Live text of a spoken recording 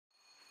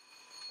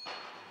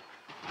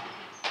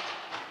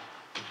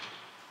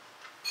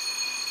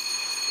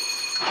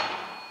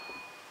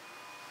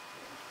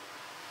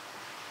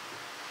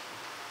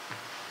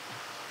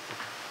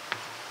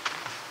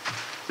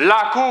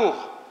La Cour.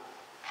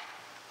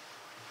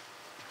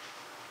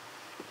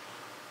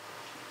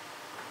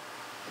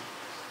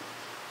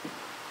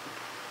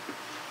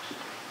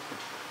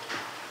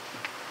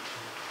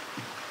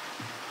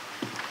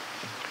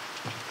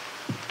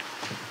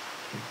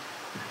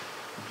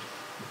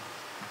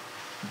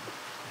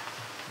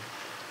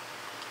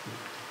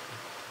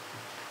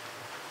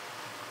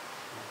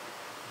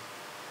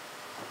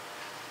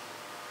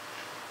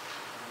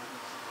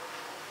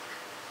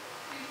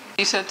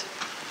 Seated.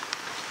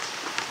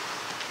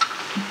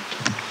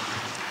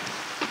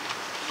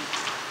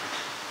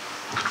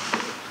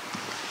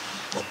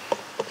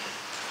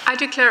 I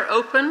declare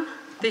open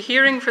the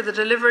hearing for the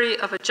delivery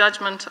of a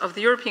judgment of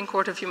the European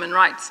Court of Human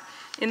Rights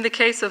in the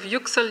case of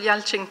Yüksel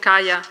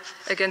Yalçınkaya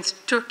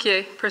against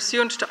Turkey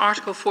pursuant to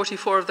Article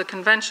 44 of the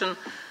Convention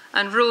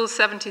and Rule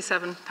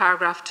 77,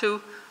 Paragraph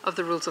 2 of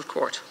the Rules of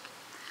Court.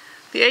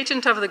 The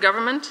agent of the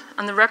government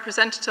and the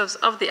representatives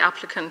of the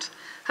applicant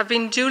have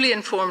been duly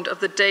informed of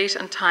the date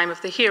and time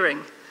of the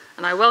hearing,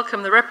 and I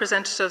welcome the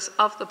representatives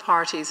of the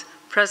parties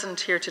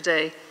present here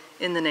today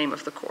in the name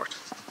of the court.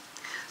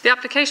 The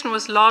application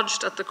was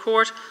lodged at the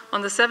court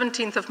on the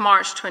 17th of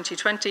March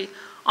 2020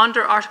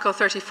 under Article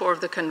 34 of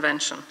the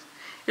Convention.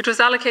 It was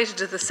allocated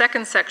to the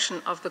second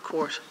section of the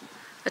court.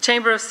 A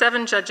chamber of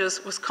 7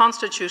 judges was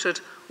constituted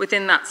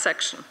within that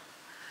section.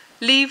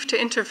 Leave to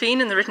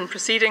intervene in the written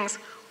proceedings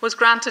was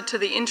granted to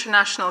the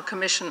International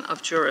Commission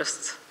of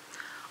Jurists.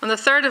 On the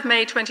 3rd of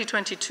May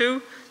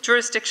 2022,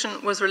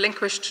 jurisdiction was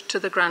relinquished to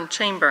the Grand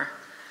Chamber,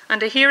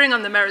 and a hearing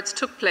on the merits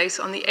took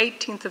place on the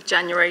 18th of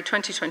January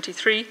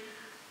 2023.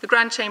 The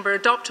Grand Chamber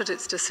adopted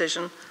its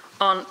decision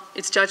on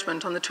its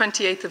judgment on the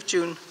 28th of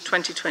June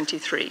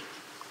 2023.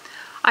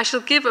 I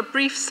shall give a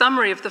brief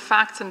summary of the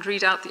facts and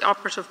read out the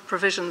operative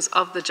provisions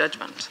of the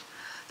judgment.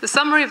 The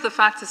summary of the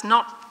facts is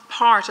not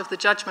part of the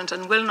judgment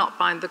and will not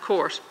bind the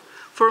court.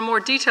 For a more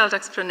detailed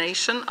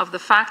explanation of the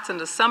facts and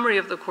a summary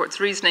of the court's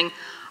reasoning,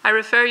 I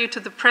refer you to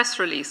the press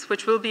release,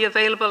 which will be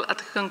available at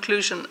the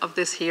conclusion of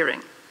this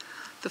hearing.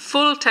 The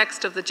full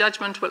text of the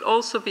judgment will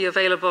also be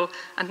available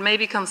and may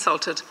be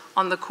consulted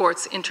on the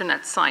court's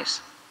internet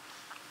site.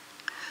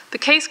 The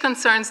case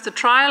concerns the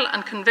trial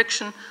and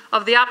conviction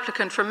of the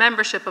applicant for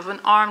membership of an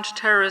armed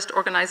terrorist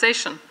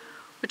organization,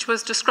 which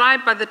was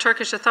described by the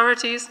Turkish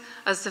authorities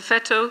as the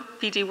FETÖ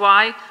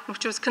PDY, and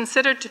which was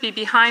considered to be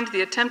behind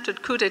the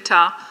attempted coup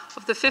d'etat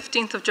of the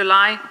 15th of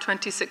July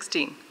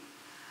 2016.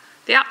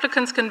 The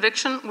applicant's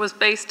conviction was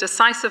based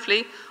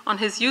decisively on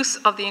his use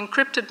of the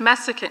encrypted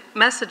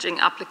messaging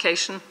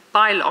application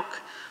ByLock'u,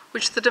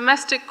 which the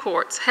domestic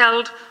courts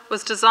held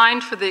was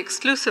designed for the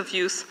exclusive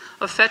use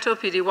of FETÖ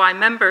PDY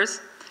members,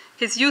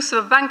 his use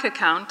of a bank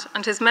account,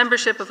 and his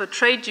membership of a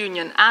trade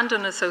union and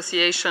an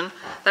association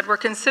that were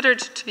considered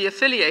to be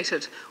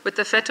affiliated with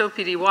the FETÖ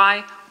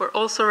PDY were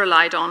also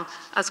relied on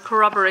as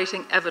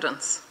corroborating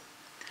evidence.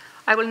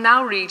 I will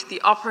now read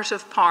the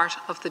operative part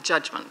of the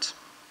judgment.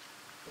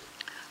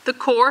 The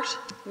court,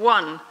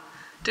 1,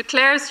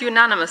 declares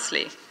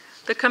unanimously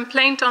the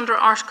complaint under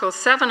Article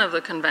 7 of the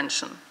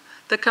Convention,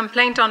 the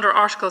complaint under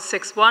Article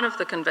 6.1 of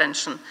the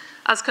Convention,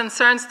 as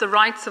concerns the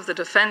rights of the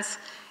defence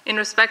in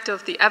respect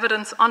of the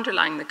evidence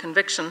underlying the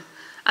conviction,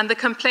 and the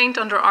complaint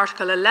under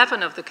Article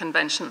 11 of the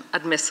Convention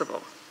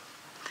admissible.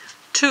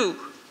 2,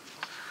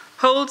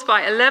 holds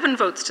by 11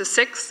 votes to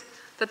 6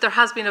 that there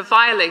has been a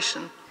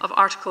violation of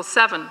Article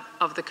 7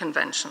 of the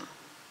Convention.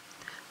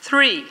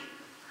 3,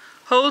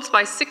 holds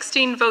by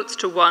 16 votes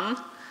to 1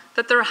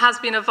 that there has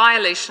been a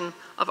violation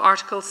of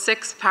Article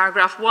 6,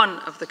 Paragraph 1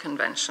 of the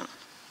Convention.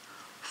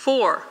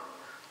 4,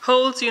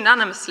 holds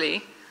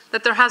unanimously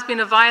that there has been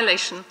a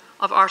violation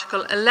of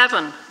Article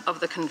 11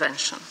 of the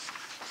Convention.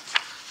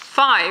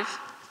 5,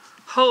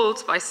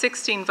 holds by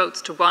 16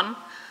 votes to 1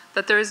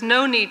 that there is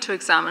no need to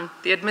examine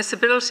the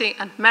admissibility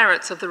and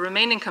merits of the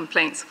remaining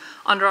complaints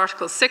under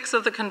Article 6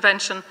 of the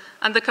Convention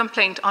and the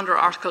complaint under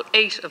Article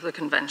 8 of the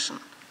Convention.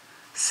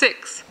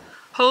 6,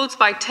 holds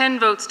by 10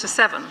 votes to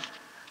 7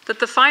 that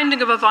the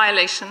finding of a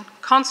violation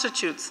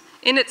constitutes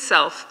in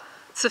itself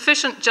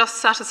sufficient just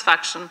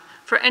satisfaction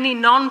for any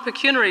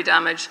non-pecuniary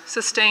damage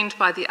sustained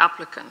by the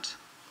applicant.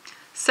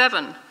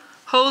 7,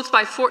 holds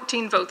by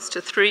 14 votes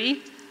to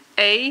 3,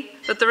 A,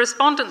 that the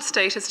respondent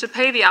state is to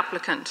pay the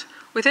applicant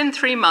within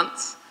 3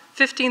 months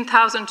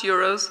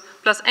 €15,000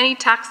 plus any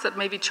tax that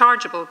may be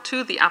chargeable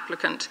to the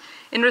applicant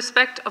in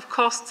respect of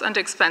costs and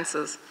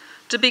expenses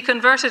to be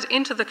converted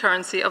into the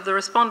currency of the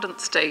respondent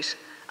state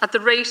at the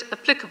rate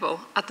applicable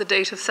at the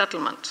date of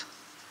settlement.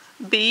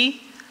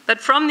 B,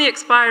 that from the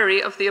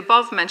expiry of the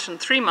above-mentioned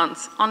 3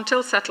 months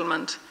until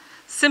settlement,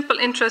 simple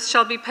interest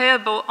shall be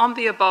payable on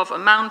the above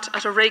amount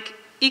at a rate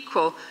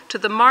equal to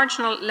the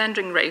marginal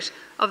lending rate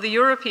of the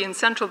European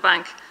Central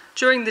Bank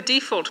during the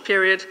default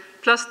period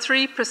plus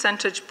 3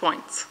 percentage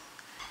points.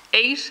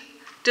 8,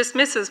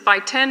 dismisses by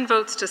 10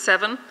 votes to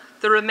 7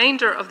 the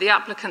remainder of the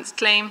applicant's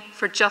claim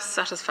for just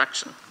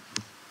satisfaction.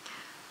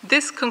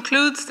 This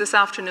concludes this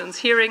afternoon's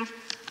hearing,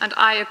 and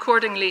I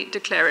accordingly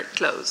declare it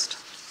closed.